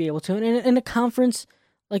should be able to. And in a conference,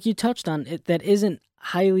 like you touched on, that isn't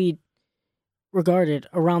highly regarded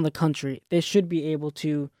around the country, they should be able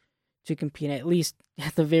to compete,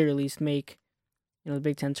 at the very least, make the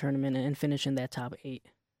Big Ten tournament and finish in that top 8.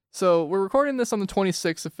 So we're recording this on the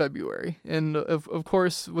 26th of February, and of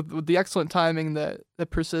course, with the excellent timing that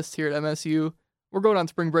persists here at MSU, we're going on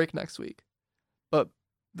spring break next week. But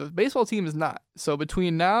the baseball team is not. So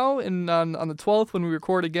between now and on the 12th, when we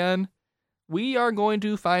record again, we are going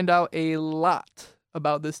to find out a lot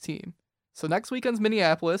about this team. So next weekend's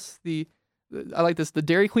Minneapolis, I like this, the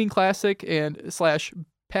Dairy Queen Classic and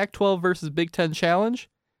 / Pac-12 versus Big Ten Challenge.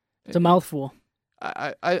 It's a mouthful.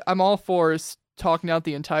 I'm all for talking out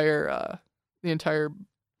the entire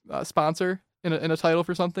sponsor in a title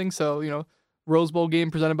for something. So, Rose Bowl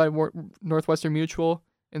game presented by Northwestern Mutual.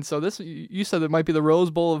 And so you said it might be the Rose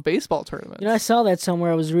Bowl of baseball tournaments. I saw that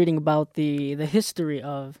somewhere. I was reading about the history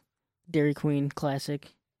of Dairy Queen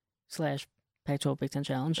Classic / Pac-12 Big Ten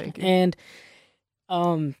Challenge. Thank you. And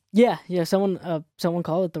someone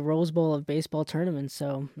called it the Rose Bowl of baseball tournaments.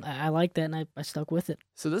 So I like that, and I stuck with it.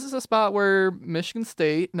 So this is a spot where Michigan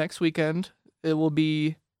State next weekend, it will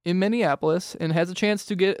be in Minneapolis and has a chance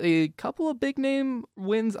to get a couple of big name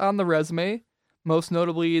wins on the resume. Most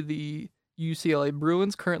notably, the UCLA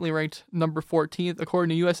Bruins, currently ranked number 14th according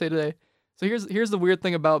to USA Today. So here's the weird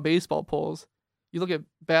thing about baseball polls. You look at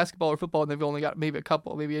basketball or football, and they've only got maybe a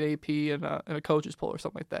couple, maybe an AP and a coach's poll or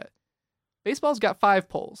something like that. Baseball's got 5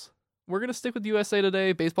 polls. We're gonna stick with USA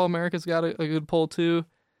Today. Baseball America's got a good poll too.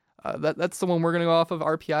 That's the one we're gonna go off of.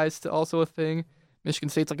 RPI is also a thing. Michigan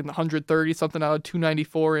State's like in the 130 something out of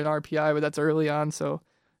 294 in RPI, but that's early on, so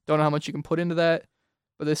don't know how much you can put into that.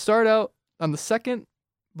 But they start out on the 2nd.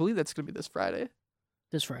 I believe that's going to be this Friday.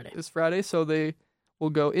 This Friday. So they will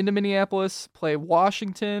go into Minneapolis, play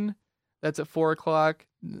Washington. That's at 4 o'clock.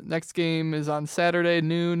 Next game is on Saturday,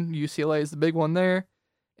 noon. UCLA is the big one there.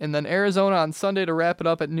 And then Arizona on Sunday to wrap it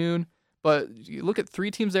up at noon. But you look at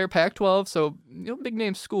 3 teams there, Pac-12, so big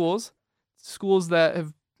name schools that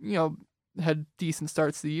have had decent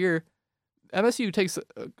starts to the year. MSU takes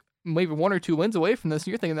maybe 1 or 2 wins away from this, and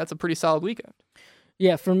you're thinking that's a pretty solid weekend.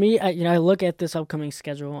 Yeah, for me, I look at this upcoming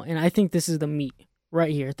schedule, and I think this is the meat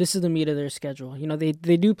right here. This is the meat of their schedule. They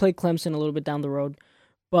do play Clemson a little bit down the road,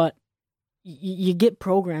 but you get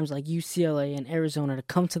programs like UCLA and Arizona to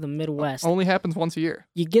come to the Midwest. Only happens once a year.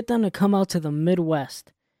 You get them to come out to the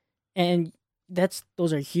Midwest, and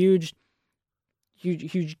those are huge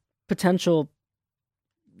potential.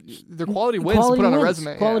 They're quality wins to put on a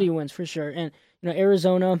resume. Quality wins for sure, and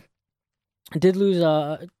Arizona did lose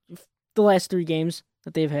the last 3 games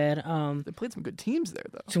that they've had. They played some good teams there,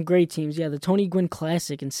 though. Some great teams, yeah. The Tony Gwynn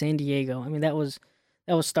Classic in San Diego. I mean, that was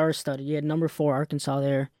star-studded. You had number 4 Arkansas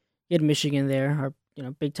there. You had Michigan there,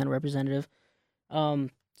 our Big Ten representative.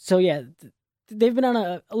 So yeah, they've been on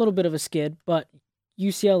a little bit of a skid, but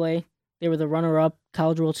UCLA, they were the runner-up,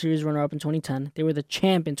 College World Series runner-up in 2010. They were the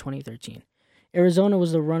champ in 2013. Arizona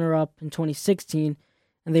was the runner-up in 2016,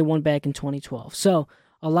 and they won back in 2012. So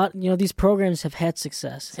a lot, these programs have had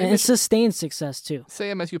success and sustained success too. Say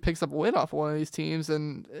MSU picks up a win off of one of these teams,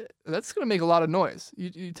 and that's going to make a lot of noise.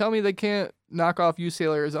 You tell me they can't knock off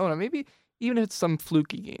UCLA, Arizona. Maybe even if it's some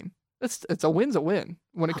fluky game. It's a win's a win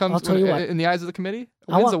when it comes in the eyes of the committee.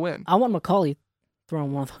 A win's a win. I want Macaulay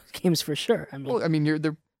throwing one of those games for sure. I mean,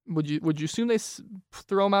 would you assume they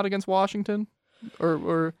throw them out against Washington,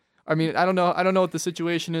 or I mean, I don't know what the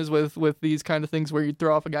situation is with these kind of things where you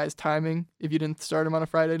throw off a guy's timing if you didn't start him on a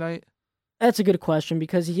Friday night. That's a good question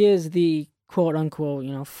because he is the quote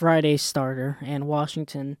unquote Friday starter, and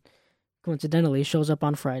Washington coincidentally shows up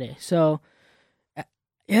on Friday. So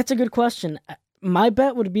that's a good question. My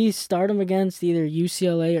bet would be start him against either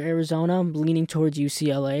UCLA or Arizona. I'm leaning towards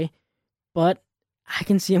UCLA, but I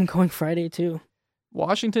can see him going Friday too.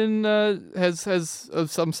 Washington has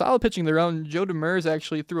some solid pitching of their own. Joe Demers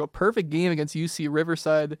actually threw a perfect game against UC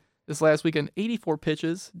Riverside this last weekend. 84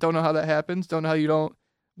 pitches. Don't know how that happens. Don't know how you don't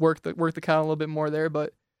work the count a little bit more there.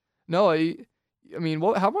 But no, I mean,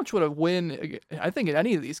 how much would a win? I think in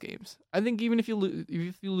any of these games. I think even if you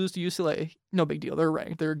lose to UCLA, no big deal. They're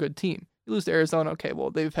ranked. They're a good team. You lose to Arizona, okay,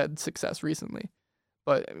 well, they've had success recently.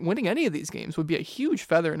 But winning any of these games would be a huge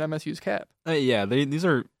feather in MSU's cap. Yeah, these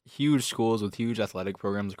are huge schools with huge athletic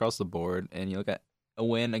programs across the board, and you look at a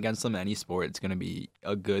win against them in any sport, it's going to be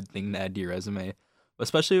a good thing to add to your resume,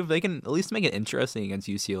 especially if they can at least make it interesting against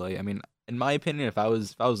UCLA. I mean, in my opinion, if I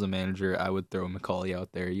was the manager, I would throw Macaulay out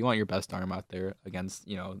there. You want your best arm out there against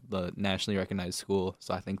the nationally recognized school.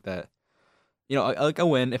 So I think that like a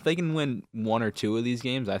win, if they can win one or two of these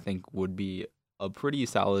games, I think would be a pretty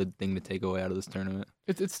solid thing to take away out of this tournament.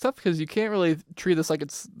 It's tough because you can't really treat this like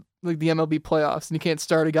it's like the MLB playoffs, and you can't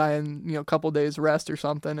start a guy in a couple days rest or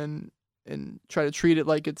something and try to treat it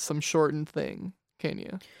like it's some shortened thing, can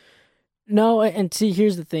you? No, and see,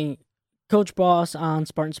 here's the thing. Coach Boss on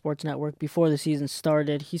Spartan Sports Network before the season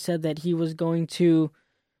started, he said that he was going to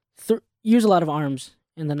use a lot of arms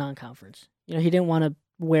in the non-conference. He didn't want to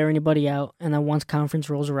wear anybody out, and then once conference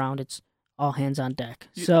rolls around, it's all hands on deck.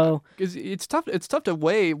 So it's tough to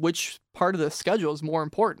weigh which part of the schedule is more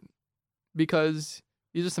important, because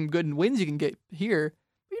these are some good wins you can get here,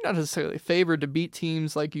 but you're not necessarily favored to beat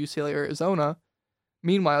teams like UCLA or Arizona.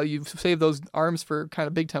 Meanwhile, you've saved those arms for kind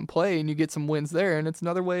of Big Ten play, and you get some wins there, and it's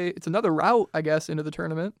another route, I guess, into the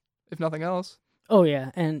tournament, if nothing else. Oh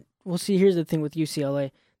yeah, and we'll see. Here's the thing with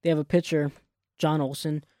UCLA: they have a pitcher, John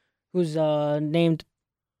Olson, who's named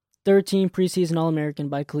 13 preseason All-American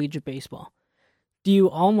by Collegiate Baseball.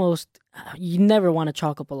 You never want to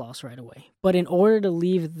chalk up a loss right away. But in order to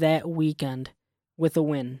leave that weekend with a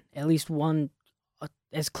win, at least one,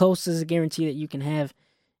 as close as a guarantee that you can have,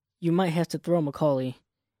 you might have to throw Macaulay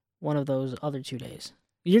one of those other 2 days.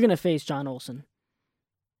 You're going to face John Olson.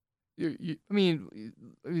 You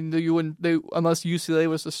wouldn't, unless UCLA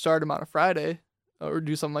was to start him on a Friday or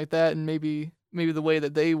do something like that, and maybe the way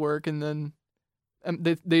that they work, and then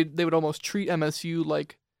they would almost treat MSU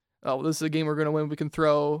like, oh, well, this is a game we're going to win. We can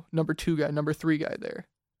throw number 2 guy, number 3 guy there.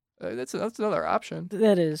 That's another option.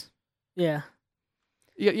 That is, yeah.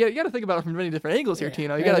 You got to think about it from many different angles here,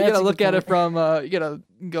 Tino. You got to look at it from. You got to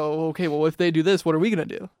go, okay, well, if they do this, what are we going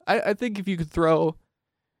to do? I think if you could throw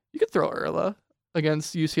Erla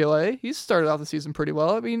against UCLA. He's started off the season pretty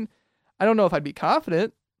well. I mean, I don't know if I'd be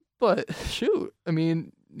confident, but shoot, I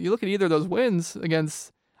mean, you look at either of those wins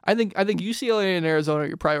against. I think UCLA and Arizona are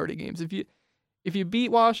your priority games. If you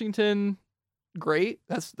beat Washington, great.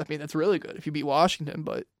 That's really good. If you beat Washington,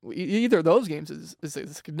 but either of those games is a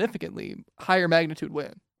significantly higher magnitude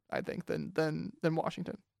win, I think, than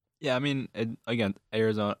Washington. Yeah, I mean, again,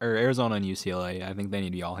 Arizona and UCLA, I think they need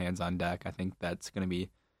to be all hands on deck. I think that's going to be,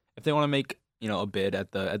 if they want to make a bid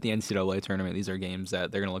at the NCAA tournament, these are games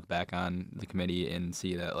that they're going to look back on the committee and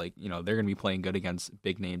see that they're going to be playing good against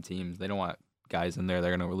big name teams. They don't want guys in there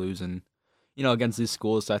they're going to lose and against these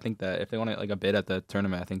schools. So I think that if they want a bid at the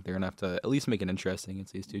tournament, I think they're going to have to at least make it interesting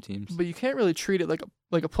against these two teams. But you can't really treat it like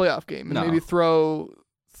a playoff game and No. maybe throw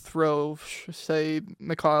say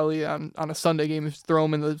Macaulay on a Sunday game, throw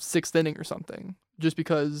him in the 6th inning or something, just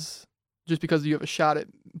because you have a shot at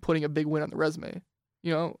putting a big win on the resume.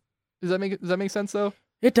 Does that make sense though?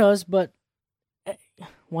 It does, but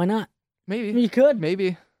why not? Maybe You could.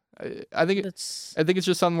 Maybe. I think it's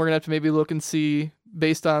just something we're gonna have to maybe look and see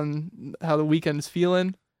based on how the weekend is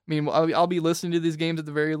feeling. I mean, I'll be listening to these games at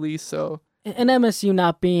the very least. So, And MSU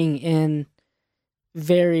not being in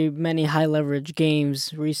very many high leverage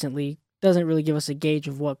games recently doesn't really give us a gauge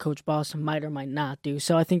of what Coach Boss might or might not do.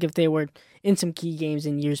 So I think if they were in some key games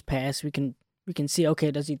in years past, we can see,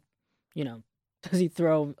 okay, does he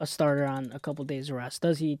throw a starter on a couple days of rest?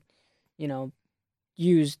 Does he,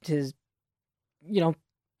 use his,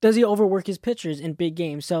 does he overwork his pitchers in big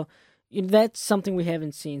games? So that's something we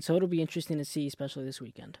haven't seen. So it'll be interesting to see, especially this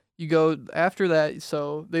weekend. You go after that,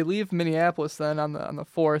 so they leave Minneapolis then on the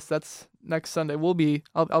 4th. That's next Sunday. I'll be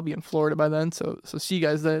in Florida by then. So see you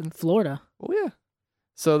guys then. Florida. Oh yeah.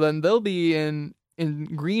 So then they'll be in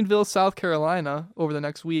Greenville, South Carolina over the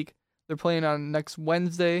next week. They're playing on next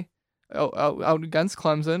Wednesday out against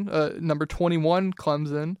Clemson, number 21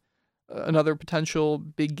 Clemson. Another potential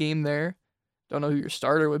big game there. Don't know who your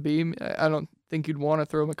starter would be. I don't think you'd want to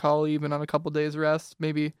throw McCauley even on a couple days rest.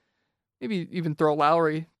 Maybe even throw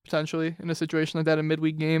Lowry potentially in a situation like that, a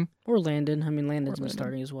midweek game. Or Landon. I mean, Landon's been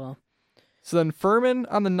starting as well. So then Furman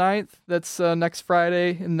on the 9th. That's next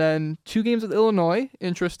Friday. And then 2 games with Illinois.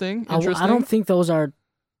 Interesting. I don't think those are...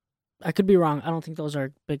 I could be wrong. I don't think those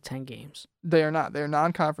are Big Ten games. They are not. They're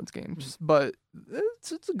non-conference games. But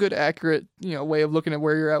it's a good, accurate way of looking at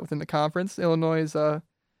where you're at within the conference. Illinois is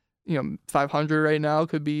 500 right now.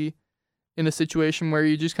 Could be in a situation where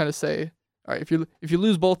you just kind of say, all right, if you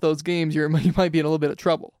lose both those games, you might be in a little bit of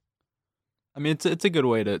trouble. I mean, it's a good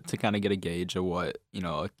way to kind of get a gauge of what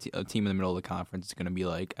a team in the middle of the conference is going to be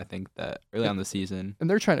like. I think that early on the season, and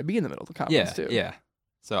they're trying to be in the middle of the conference too. Yeah.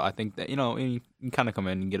 So I think that you can kind of come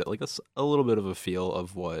in and get like a little bit of a feel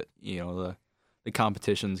of what the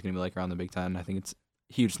competition is going to be like around the Big Ten. I think it's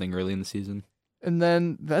a huge thing early in the season. And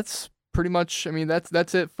then that's pretty much. I mean,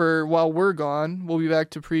 that's it for while we're gone. We'll be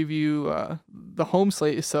back to preview the home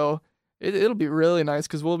slate. So it'll be really nice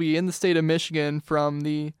because we'll be in the state of Michigan from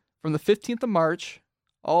the 15th of March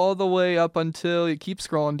all the way up until you keep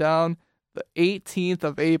scrolling down the 18th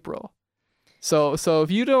of April. So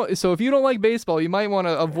if you don't like baseball, you might want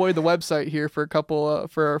to avoid the website here for a couple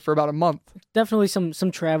for about a month. Definitely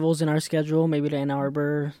some travels in our schedule, maybe to Ann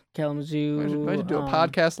Arbor, Kalamazoo. Might do a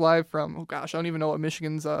podcast live from. Oh gosh, I don't even know what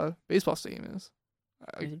Michigan's baseball stadium is.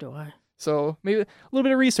 Neither do I. So maybe a little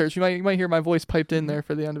bit of research. You might hear my voice piped in there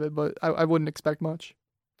for the end of it, but I wouldn't expect much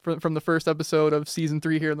from the first episode of season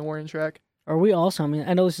 3 here in the Warning Track. Are we also? I mean,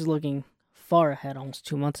 I know this is looking far ahead, almost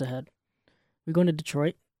 2 months ahead. We going to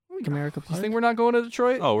Detroit? Comerica Park? You think we're not going to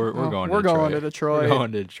Detroit? Oh, we're going. We're to going to Detroit. We're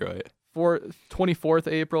going to Detroit. For 24th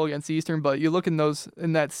April against Eastern, but you look in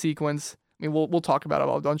that sequence. I mean, we'll talk about it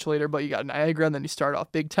a bunch later. But you got Niagara, and then you start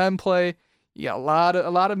off Big Ten play. You got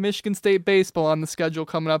a lot of Michigan State baseball on the schedule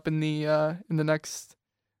coming up in the next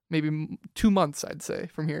maybe 2 months, I'd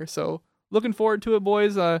say, from here. So looking forward to it,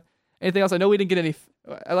 boys. Anything else? I know we didn't get any.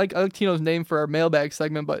 I like Tino's name for our mailbag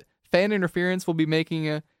segment, but fan interference will be making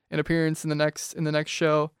an appearance in the next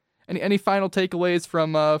show. Any final takeaways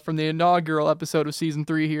from the inaugural episode of season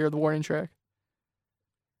 3 here of the Warning Track?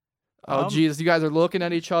 Oh, Jesus, you guys are looking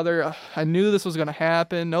at each other. I knew this was going to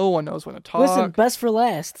happen. No one knows when to talk. Listen, best for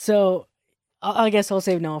last. So I guess I'll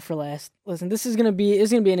save Noah for last. Listen, this is gonna be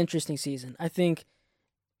an interesting season. I think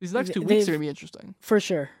these next 2 weeks are gonna be interesting for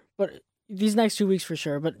sure. But these next 2 weeks for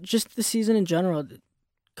sure. But just the season in general,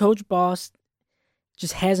 Coach Boss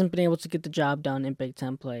just hasn't been able to get the job done in Big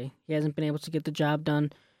Ten play. He hasn't been able to get the job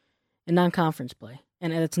done in non-conference play,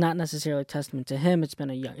 and it's not necessarily a testament to him. It's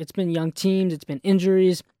been young teams, it's been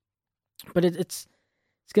injuries, but it's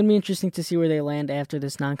going to be interesting to see where they land after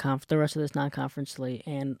this the rest of this non-conference slate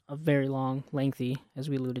and a very long, lengthy, as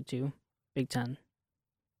we alluded to, Big Ten.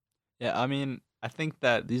 Yeah, I mean, I think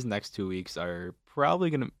that these next 2 weeks are probably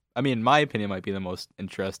going to. I mean, in my opinion, might be the most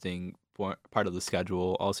interesting part of the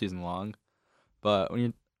schedule all season long. But when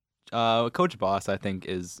you Coach Boss, I think,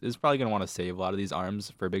 is probably going to want to save a lot of these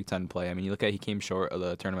arms for Big Ten play. I mean, you look at he came short of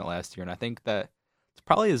the tournament last year, and I think that it's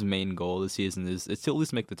probably his main goal this season is to at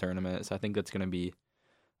least make the tournament. So I think that's going to be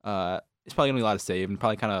it's probably going to be a lot of save and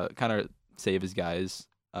probably kind of save his guys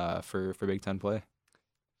for Big Ten play.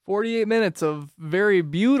 48 minutes of very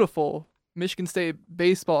beautiful Michigan State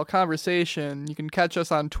baseball conversation. You can catch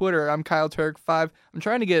us on Twitter. I'm Kyle Turk 5. I'm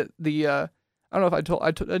trying to get the I don't know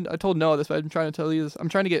if I told Noah this, but I'm trying to tell you this. I'm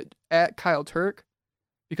trying to get at Kyle Turk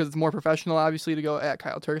because it's more professional, obviously, to go at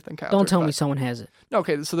Kyle Turk than Kyle. Don't Turk tell 5. me someone has it. No,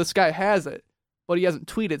 okay, so this guy has it, but he hasn't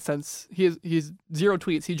tweeted since he's 0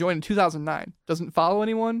 tweets. He joined in 2009. Doesn't follow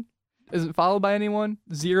anyone. Isn't followed by anyone.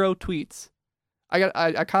 0 tweets.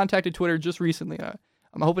 I contacted Twitter just recently.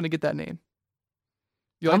 I'm hoping to get that name.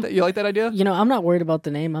 You like that? You like that idea? You know, I'm not worried about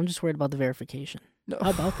the name. I'm just worried about the verification. No.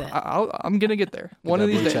 How about that? I'm gonna get there one of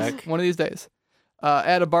these days. Check. One of these days.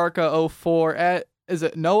 At Abarca04 is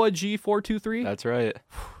it Noah G423? That's right.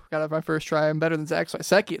 Got it my first try. I'm better than Zach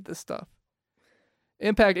Swisecki at this stuff.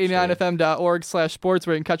 impact89fm.org/sports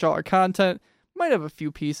where you can catch all our content. Might have a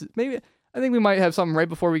few pieces. Maybe I think we might have something right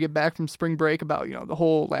before we get back from spring break about, the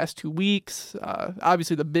whole last 2 weeks.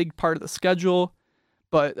 Obviously the big part of the schedule.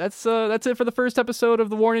 But that's it for the first episode of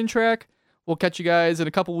the Warning Track. We'll catch you guys in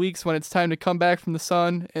a couple weeks when it's time to come back from the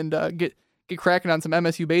sun and get cracking on some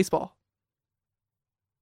MSU baseball.